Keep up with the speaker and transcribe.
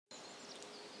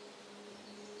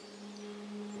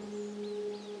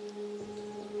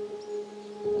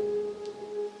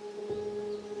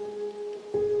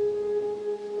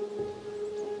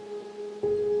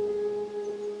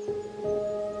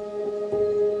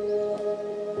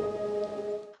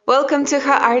Welcome to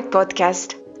Her Art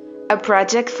Podcast, a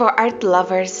project for art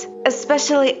lovers,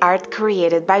 especially art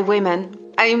created by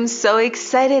women. I am so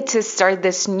excited to start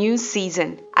this new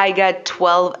season. I got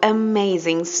 12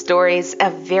 amazing stories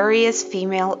of various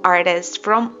female artists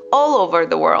from all over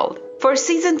the world. For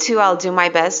season 2, I'll do my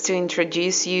best to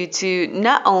introduce you to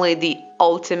not only the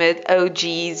ultimate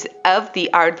OGs of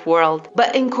the art world,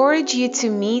 but encourage you to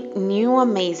meet new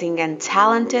amazing and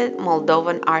talented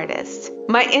Moldovan artists.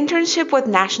 My internship with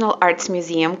National Arts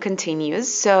Museum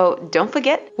continues, so don't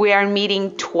forget, we are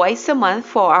meeting twice a month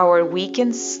for our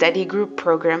weekend study group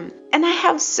program. And I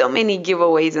have so many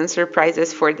giveaways and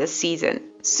surprises for this season.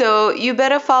 So you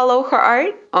better follow Her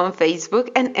Art on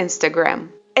Facebook and Instagram.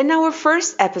 In our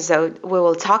first episode, we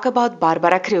will talk about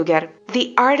Barbara Kruger,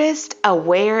 the artist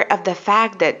aware of the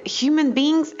fact that human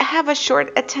beings have a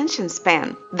short attention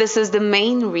span. This is the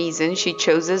main reason she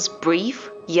chooses brief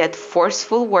yet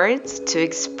forceful words to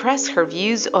express her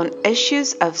views on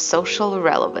issues of social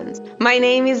relevance. My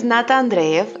name is Nata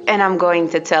Andreev, and I'm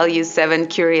going to tell you 7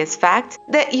 curious facts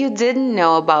that you didn't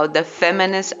know about the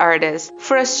feminist artist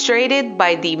frustrated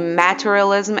by the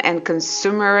materialism and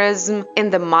consumerism in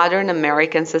the modern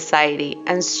American society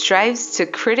and strives to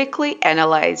critically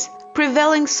analyze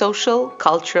prevailing social,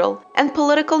 cultural, and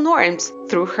political norms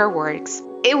through her works.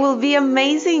 It will be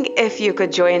amazing if you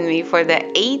could join me for the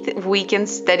 8th weekend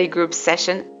study group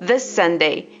session this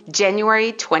Sunday,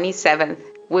 January 27th.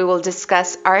 We will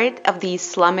discuss art of the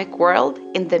Islamic world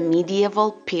in the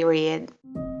medieval period.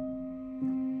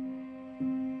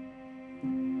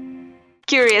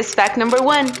 Curious fact number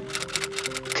 1.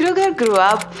 Kruger grew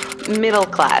up middle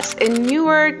class in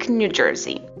Newark, New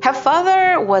Jersey. Her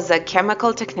father was a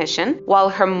chemical technician, while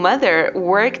her mother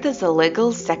worked as a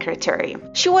legal secretary.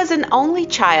 She was an only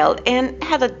child and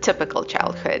had a typical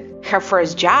childhood. Her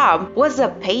first job was a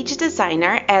page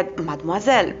designer at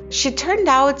Mademoiselle. She turned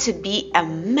out to be a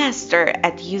master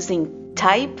at using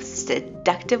type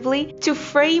seductively to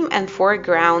frame and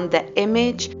foreground the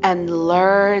image and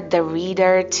lure the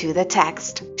reader to the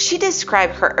text. She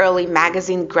described her early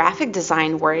magazine graphic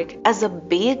design work as a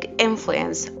big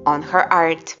influence on her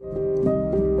art.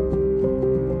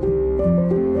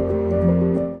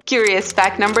 Curious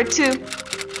fact number 2.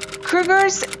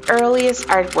 Kruger's earliest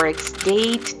artworks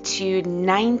date to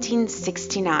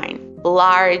 1969.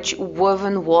 Large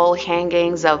woven wall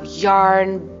hangings of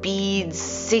yarn, beads,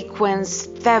 sequins,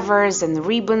 feathers, and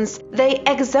ribbons, they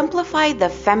exemplify the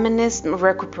feminist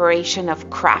recuperation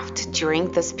of craft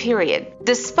during this period.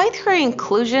 Despite her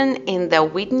inclusion in the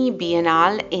Whitney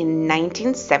Biennale in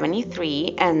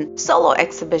 1973 and solo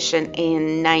exhibition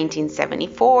in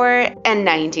 1974 and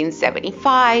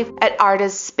 1975 at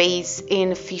Artist Space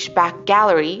in Fishback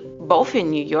Gallery, both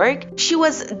in New York, she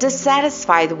was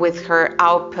dissatisfied with her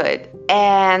output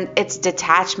and its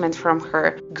detachment from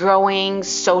her growing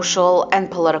social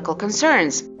and political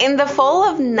concerns. In the fall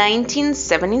of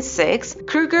 1976,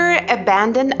 Kruger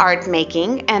abandoned art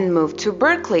making and moved to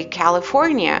Berkeley,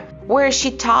 California, where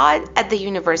she taught at the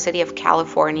University of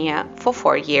California for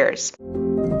 4 years.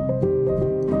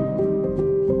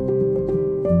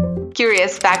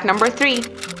 Curious fact number 3.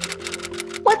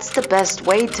 What's the best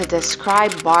way to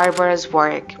describe Barbara's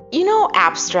work? You know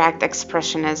abstract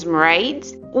expressionism, right?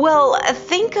 Well,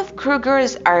 think of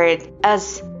Kruger's art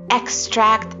as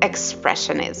abstract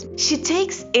expressionism. She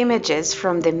takes images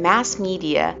from the mass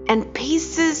media and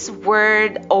pastes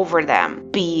word over them,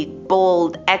 be it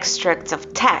bold extracts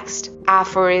of text,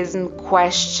 aphorism,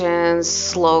 questions,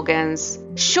 slogans,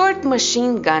 short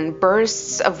machine gun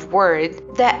bursts of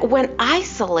word that, when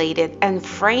isolated and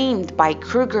framed by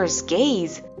Kruger's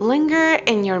gaze, linger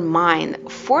in your mind,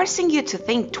 forcing you to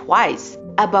think twice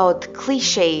about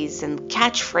cliches and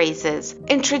catchphrases,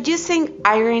 introducing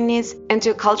ironies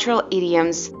into cultural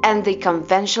idioms and the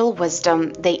conventional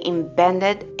wisdom they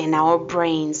embedded in our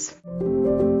brains.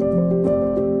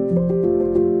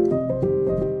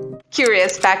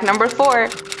 Curious fact number 4.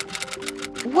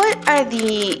 What are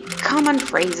the common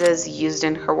phrases used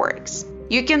in her works?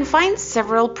 You can find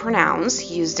several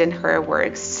pronouns used in her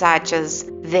works, such as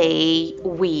they,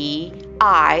 we,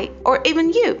 I, or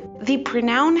even you. The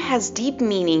pronoun has deep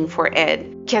meaning for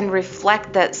it, can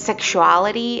reflect the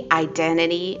sexuality,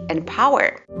 identity, and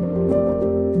power.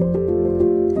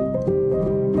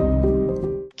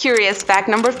 Curious fact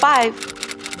number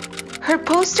 5. Her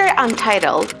poster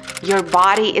entitled "Your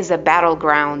Body is a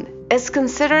Battleground" is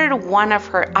considered one of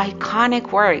her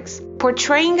iconic works.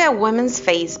 Portraying a woman's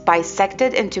face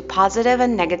bisected into positive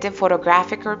and negative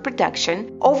photographic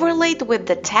reproduction, overlaid with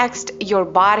the text "Your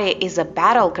body is a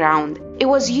battleground," It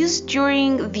was used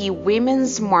during the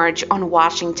Women's March on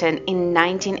Washington in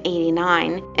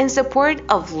 1989 in support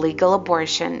of legal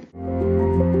abortion.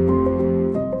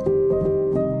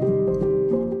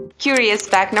 Curious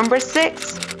fact number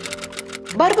 6.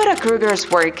 Barbara Kruger's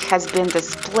work has been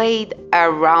displayed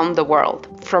around the world,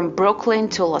 from Brooklyn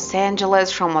to Los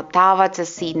Angeles, from Ottawa to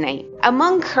Sydney.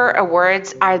 Among her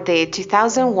awards are the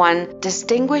 2001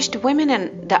 Distinguished Women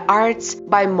in the Arts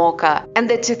by MoCA and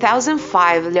the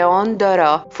 2005 Leon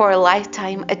d'Oro for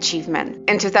Lifetime Achievement.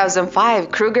 In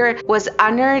 2005, Kruger was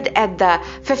honored at the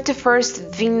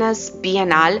 51st Venice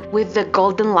Biennale with the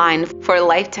Golden Lion for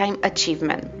Lifetime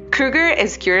Achievement. Kruger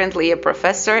is currently a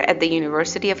professor at the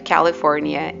University of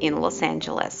California in Los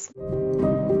Angeles.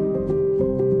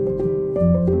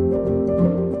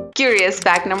 Curious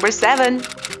fact number 7.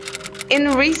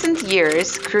 In recent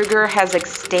years, Kruger has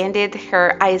extended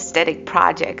her aesthetic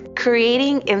project,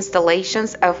 creating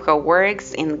installations of her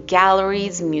works in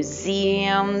galleries,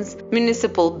 museums,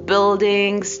 municipal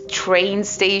buildings, train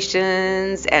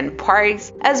stations, and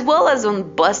parks, as well as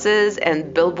on buses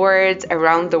and billboards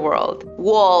around the world.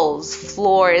 Walls,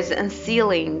 floors, and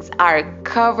ceilings are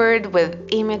covered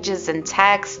with images and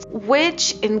text,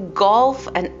 which engulf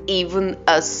and even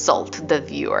assault the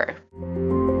viewer.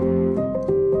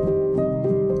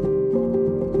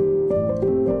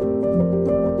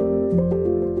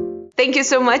 Thank you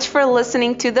so much for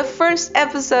listening to the first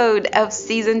episode of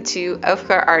Season 2 of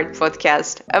Her Art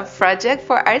Podcast, a project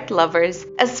for art lovers,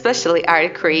 especially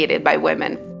art created by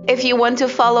women. If you want to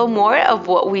follow more of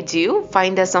what we do,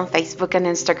 find us on Facebook and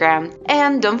Instagram.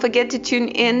 And don't forget to tune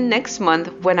in next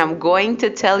month when I'm going to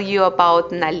tell you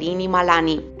about Nalini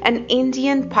Malani, an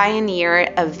Indian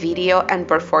pioneer of video and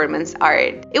performance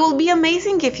art. It will be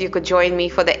amazing if you could join me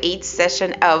for the 8th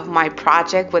session of my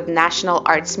project with National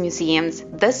Arts Museums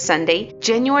this Sunday,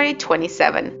 January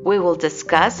 27. We will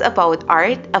discuss about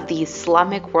art of the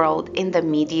Islamic world in the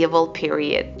medieval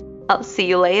period. I'll see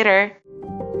you later.